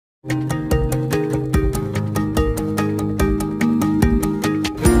Hello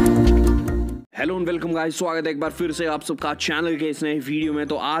and welcome guys, स्वागत है एक बार फिर से आप सबका चैनल के इस नए वीडियो में।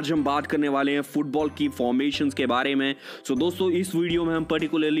 तो आज हम बात करने वाले हैं फुटबॉल की फॉर्मेशंस के बारे में। दोस्तों इस वीडियो में हम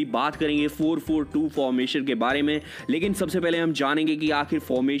पर्टिकुलरली बात करेंगे 4-4-2 फॉर्मेशन के बारे में। लेकिन सबसे पहले हम जानेंगे कि आखिर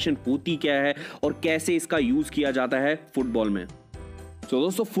फॉर्मेशन होती क्या है और कैसे इसका यूज किया जाता है फुटबॉल में।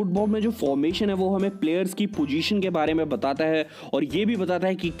 दोस्तों फुटबॉल में जो फॉर्मेशन है वो हमें प्लेयर्स की पोजीशन के बारे में बताता है और ये भी बताता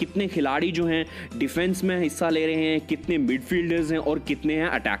है कि कितने खिलाड़ी जो हैं डिफेंस में हिस्सा ले रहे हैं, कितने मिडफील्डर्स हैं और कितने हैं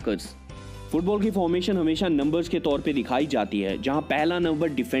अटैकर्स। फुटबॉल की फॉर्मेशन हमेशा नंबर्स के तौर पे दिखाई जाती है, जहां पहला नंबर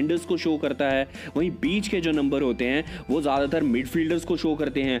डिफेंडर्स को शो करता है, वहीं बीच के जो नंबर होते हैं वो ज़्यादातर मिडफील्डर्स को शो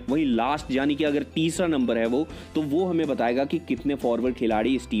करते हैं, वहीं लास्ट यानी कि अगर तीसरा नंबर है वो हमें बताएगा कि कितने फॉरवर्ड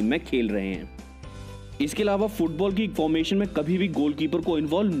खिलाड़ी इस टीम में खेल रहे हैं। इसके अलावा फुटबॉल की फॉर्मेशन में कभी भी गोलकीपर को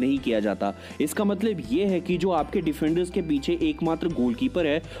इन्वॉल्व नहीं किया जाता। इसका मतलब ये है कि जो आपके डिफेंडर्स के पीछे एकमात्र गोलकीपर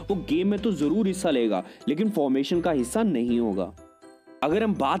है वो गेम में तो ज़रूर हिस्सा लेगा लेकिन फॉर्मेशन का हिस्सा नहीं होगा। अगर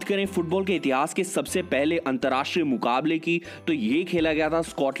हम बात करें फुटबॉल के इतिहास के सबसे पहले अंतर्राष्ट्रीय मुकाबले की, तो ये खेला गया था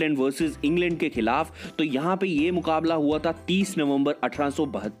स्कॉटलैंड वर्सेस इंग्लैंड के खिलाफ। तो यहाँ पे ये मुकाबला हुआ था 30 नवंबर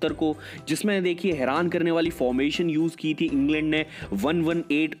 1872 को, जिसमें देखिए हैरान करने वाली फॉर्मेशन यूज की थी इंग्लैंड ने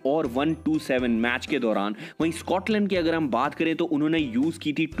 1-1-8 और 1-2-7 मैच के दौरान। वहीं स्कॉटलैंड की अगर हम बात करें तो उन्होंने यूज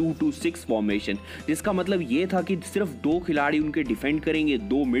की थी 2-2-6 फॉर्मेशन, जिसका मतलब ये था कि सिर्फ 2 खिलाड़ी उनके डिफेंड करेंगे,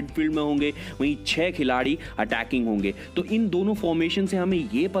 2 मिडफील्ड में होंगे, वहीं 6 खिलाड़ी अटैकिंग होंगे। तो इन दोनों फॉर्मेशन से हमें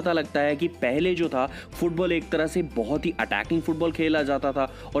ये पता लगता है कि पहले जो था फुटबॉल एक तरह से बहुत ही अटैकिंग फुटबॉल खेला जाता था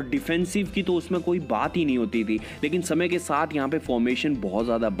और डिफेंसिव की तो उसमें कोई बात ही नहीं होती थी। लेकिन समय के साथ यहाँ पे फॉर्मेशन बहुत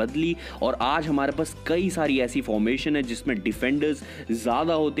ज़्यादा बदली और आज हमारे पास कई सारी ऐसी फॉर्मेशन है जिसमें डिफेंडर्स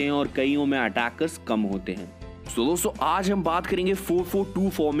ज़्यादा होते हैं और कईयों में अटैकर्स कम होते हैं। तो दोस्तों आज हम बात करेंगे 4-4-2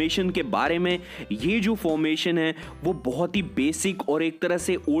 फॉर्मेशन के बारे में। ये जो फॉर्मेशन है वो बहुत ही बेसिक और एक तरह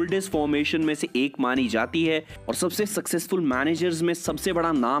से ओल्डेस्ट फॉर्मेशन में से एक मानी जाती है और सबसे सक्सेसफुल मैनेजर्स में सबसे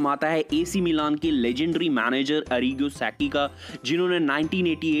बड़ा नाम आता है एसी मिलान के लेजेंडरी मैनेजर अरिगो सैकी का, जिन्होंने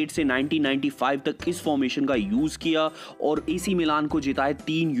 1988 से 1995 तक इस फॉर्मेशन का यूज किया और एसी मिलान को जिताए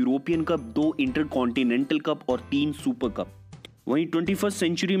 3 यूरोपियन कप, 2 इंटरकॉन्टिनेंटल कप और 3 सुपर कप। वहीं 21st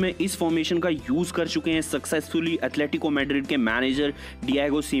सेंचुरी में इस फॉर्मेशन का यूज कर चुके हैं सक्सेसफुली एटलेटिको मैड्रिड के मैनेजर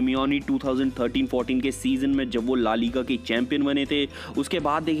डिएगो सिमियोनी 2013-14 के सीजन में, जब वो ला लीगा के चैंपियन बने थे। उसके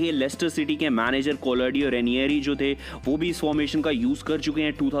बाद देखिए लेस्टर सिटी के मैनेजर क्लॉडियो रेनियरी जो थे वो भी इस फॉर्मेशन का यूज कर चुके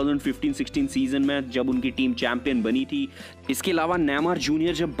हैं 2015-16 सीजन में, जब उनकी टीम चैंपियन बनी थी। इसके अलावा नेमार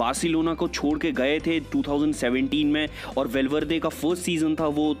जूनियर जब बार्सिलोना को छोड़ के गए थे 2017 में और वेलवर्दे का फर्स्ट सीजन था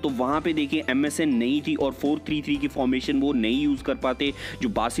वो, तो वहां पे देखिए एमएसएन नहीं थी और 4-3-3 की फॉर्मेशन वो नहीं यूज कर पाते जो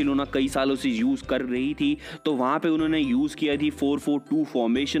बार्सिलोना कई सालों से यूज कर रही थी। तो वहां पे उन्होंने यूज किया थी 4-4-2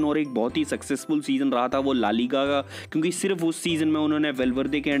 फॉर्मेशन और एक बहुत ही सक्सेसफुल सीजन रहा था वो ला लीगा का, क्योंकि सिर्फ उस सीजन में उन्होंने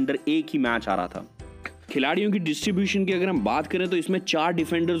वेलवर्दे के अंडर एक ही मैच हारा था। खिलाड़ियों की डिस्ट्रीब्यूशन की अगर हम बात करें तो इसमें 4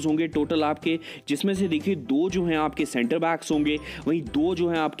 डिफेंडर्स होंगे टोटल आपके, जिसमें से देखिए 2 जो हैं आपके सेंटर बैक्स होंगे, वहीं 2 जो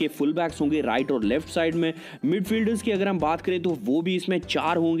हैं आपके फुल बैक्स होंगे राइट और लेफ्ट साइड में। मिडफील्डर्स की अगर हम बात करें तो वो भी इसमें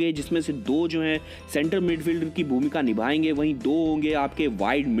 4 होंगे, जिसमें से 2 जो हैं सेंटर मिडफील्डर की भूमिका निभाएंगे, वहीं 2 होंगे आपके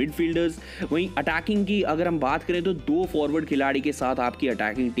वाइड मिडफील्डर्स। वहीं अटैकिंग की अगर हम बात करें तो 2 फॉरवर्ड खिलाड़ी के साथ आपकी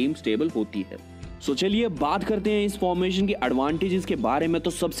अटैकिंग टीम स्टेबल होती है। चलिए बात करते हैं इस फॉर्मेशन के एडवांटेजेस के बारे में।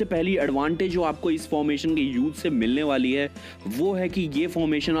 तो सबसे पहली एडवांटेज जो आपको इस फॉर्मेशन के यूज से मिलने वाली है वो है कि ये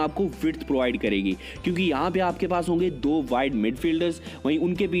फॉर्मेशन आपको विड्थ प्रोवाइड करेगी, क्योंकि यहाँ पे आपके पास होंगे 2 वाइड मिडफील्डर्स, वहीं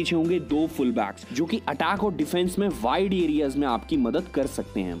उनके पीछे होंगे 2 फुल बैक्स जो कि अटैक और डिफेंस में वाइड एरियाज में आपकी मदद कर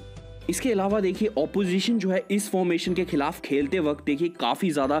सकते हैं। इसके अलावा देखिए ऑपोजिशन जो है इस फॉर्मेशन के खिलाफ खेलते वक्त देखिए काफ़ी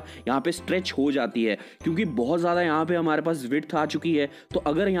ज़्यादा यहाँ पे स्ट्रेच हो जाती है, क्योंकि बहुत ज़्यादा यहाँ पे हमारे पास विड्थ आ चुकी है। तो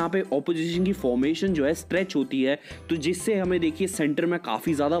अगर यहाँ पे ऑपोजिशन की फॉर्मेशन जो है स्ट्रेच होती है तो जिससे हमें देखिए सेंटर में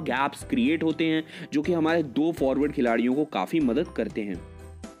काफ़ी ज़्यादा गैप्स क्रिएट होते हैं, जो कि हमारे 2 फॉरवर्ड खिलाड़ियों को काफ़ी मदद करते हैं।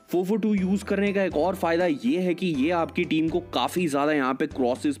 4-4-2 यूज करने का एक और फायदा ये है कि ये आपकी टीम को काफ़ी ज़्यादा यहाँ पे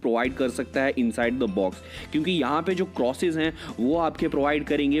क्रॉसेस प्रोवाइड कर सकता है इनसाइड द बॉक्स, क्योंकि यहाँ पे जो क्रॉसेस हैं वो आपके प्रोवाइड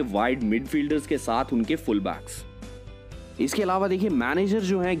करेंगे वाइड मिडफील्डर्स के साथ उनके फुल बैक्स। इसके अलावा देखिए मैनेजर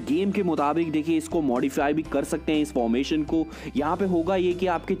जो है गेम के मुताबिक देखिए इसको मॉडिफाई भी कर सकते हैं इस फॉर्मेशन को। यहाँ पे होगा ये कि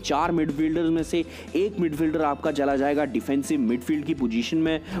आपके 4 मिडफील्डर्स में से एक मिडफील्डर आपका चला जाएगा डिफेंसिव मिडफील्ड की पोजीशन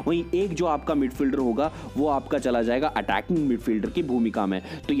में, वहीं एक जो आपका मिडफील्डर होगा वो आपका चला जाएगा अटैकिंग मिडफील्डर की भूमिका में।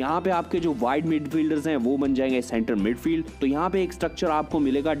 तो यहाँ पे आपके जो वाइड मिडफील्डर्स हैं वो बन जाएंगे सेंटर मिडफील्ड। तो यहाँ पे एक स्ट्रक्चर आपको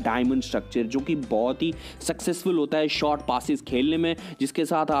मिलेगा डायमंड स्ट्रक्चर, जो कि बहुत ही सक्सेसफुल होता है शॉर्ट पासिस खेलने में, जिसके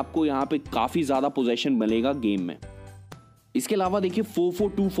साथ आपको यहाँ पे काफ़ी ज़्यादा पोजेशन मिलेगा गेम में। इसके अलावा देखिए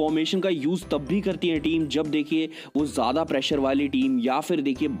 4-4-2 फॉर्मेशन का यूज़ तब भी करती है टीम जब देखिए वो ज़्यादा प्रेशर वाली टीम या फिर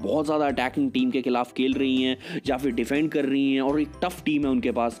देखिए बहुत ज़्यादा अटैकिंग टीम के खिलाफ खेल रही हैं या फिर डिफेंड कर रही हैं और एक टफ टीम है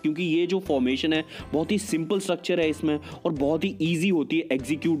उनके पास, क्योंकि ये जो फॉर्मेशन है बहुत ही सिंपल स्ट्रक्चर है इसमें और बहुत ही ईजी होती है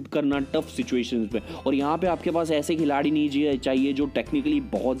एग्जीक्यूट करना टफ सिचुएशंस में। और यहाँ पे आपके पास ऐसे खिलाड़ी नहीं चाहिए जो टेक्निकली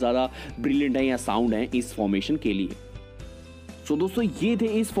बहुत ज़्यादा ब्रिलियंट है या साउंड है इस फॉर्मेशन के लिए। तो दोस्तों ये थे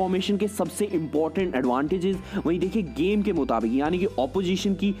इस फॉर्मेशन के सबसे इंपॉर्टेंट एडवांटेजेस। वहीं देखिए गेम के मुताबिक यानी कि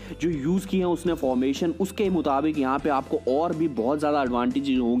ऑपोजिशन की जो यूज़ की है उसने फॉर्मेशन, उसके मुताबिक यहाँ पे आपको और भी बहुत ज़्यादा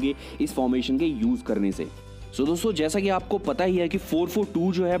एडवांटेजेस होंगे इस फॉर्मेशन के यूज़ करने से। सो दोस्तों जैसा कि आपको पता ही है कि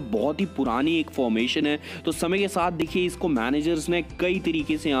 4-4-2 जो है बहुत ही पुरानी एक फॉर्मेशन है, तो समय के साथ देखिए इसको मैनेजर्स ने कई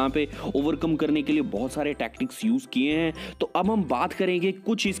तरीके से यहाँ पे ओवरकम करने के लिए बहुत सारे टैक्टिक्स यूज़ किए हैं। तो अब हम बात करेंगे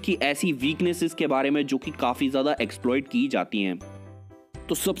कुछ इसकी ऐसी वीकनेसेस के बारे में जो कि काफ़ी ज़्यादा एक्सप्लॉइट की जाती हैं।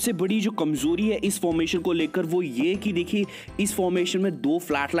 तो सबसे बड़ी जो कमजोरी है इस फॉर्मेशन को लेकर वो ये कि देखिए इस फॉर्मेशन में 2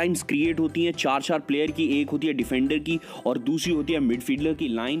 फ्लैट लाइन्स क्रिएट होती हैं 4-4 प्लेयर की, एक होती है डिफेंडर की और दूसरी होती है मिडफील्डर की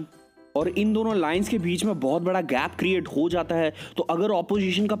लाइन, और इन दोनों लाइंस के बीच में बहुत बड़ा गैप क्रिएट हो जाता है। तो अगर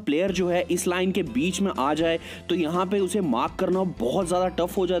ऑपोजिशन का प्लेयर जो है इस लाइन के बीच में आ जाए तो यहाँ पे उसे मार्क करना बहुत ज़्यादा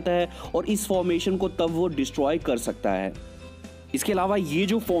टफ हो जाता है और इस फॉर्मेशन को तब वो डिस्ट्रॉय कर सकता है। इसके अलावा ये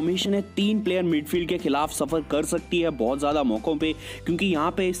जो फॉर्मेशन है 3 प्लेयर मिडफील्ड के खिलाफ सफ़र कर सकती है बहुत ज़्यादा मौक़ों पे, क्योंकि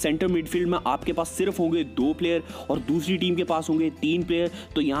यहाँ पे सेंटर मिडफील्ड में आपके पास सिर्फ होंगे 2 प्लेयर और दूसरी टीम के पास होंगे 3 प्लेयर।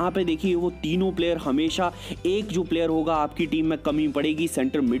 तो यहाँ पे देखिए वो तीनों प्लेयर हमेशा एक जो प्लेयर होगा आपकी टीम में कमी पड़ेगी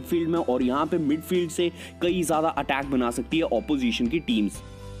सेंटर मिडफील्ड में, और यहाँ पे मिडफील्ड से कई ज़्यादा अटैक बना सकती है ऑपोजिशन की टीम्स।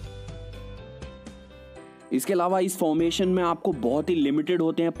 इसके अलावा इस फॉर्मेशन में आपको बहुत ही लिमिटेड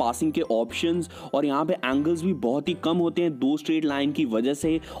होते हैं पासिंग के ऑप्शंस और यहाँ पे एंगल्स भी बहुत ही कम होते हैं 2 स्ट्रेट लाइन की वजह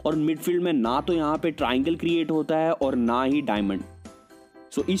से, और मिडफील्ड में ना तो यहाँ पे ट्रायंगल क्रिएट होता है और ना ही डायमंड।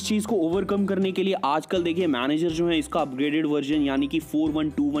 सो इस चीज़ को ओवरकम करने के लिए आजकल देखिए मैनेजर जो है इसका अपग्रेडेड वर्जन यानी कि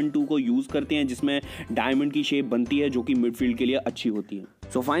 4-1-2-1-2 को यूज़ करते हैं जिसमें डायमंड की शेप बनती है जो कि मिडफील्ड के लिए अच्छी होती है।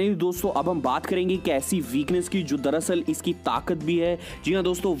 सो फाइनली दोस्तों अब हम बात करेंगे कि ऐसी वीकनेस की जो दरअसल इसकी ताकत भी है। जी हाँ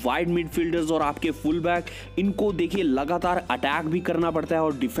दोस्तों, वाइड मिडफील्डर्स और आपके फुल बैक इनको देखिए लगातार अटैक भी करना पड़ता है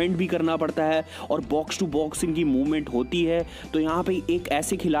और डिफेंड भी करना पड़ता है और बॉक्स टू बॉक्स इनकी मूवमेंट होती है। तो यहाँ पे एक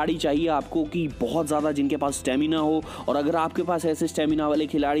ऐसे खिलाड़ी चाहिए आपको कि बहुत ज़्यादा जिनके पास स्टेमिना हो, और अगर आपके पास ऐसे स्टेमिना वाले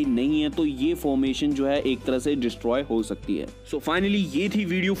खिलाड़ी नहीं है तो ये फॉर्मेशन जो है एक तरह से डिस्ट्रॉय हो सकती है। सो फाइनली ये थी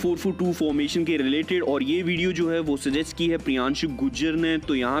वीडियो 4-4-2 फॉर्मेशन के रिलेटेड, और ये वीडियो जो है वो सजेस्ट की है प्रियांशु गुज्जर ने।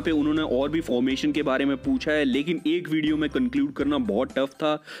 तो यहाँ पे उन्होंने और भी फॉर्मेशन के बारे में पूछा है, लेकिन एक वीडियो में कंक्लूड करना बहुत टफ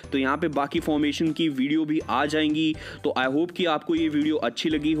था, तो यहाँ पे बाकी फॉर्मेशन की वीडियो भी आ जाएंगी। तो आई होप कि आपको ये वीडियो अच्छी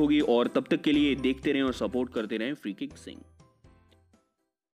लगी होगी, और तब तक के लिए देखते रहें और सपोर्ट करते रहें फ्री किक सिंह।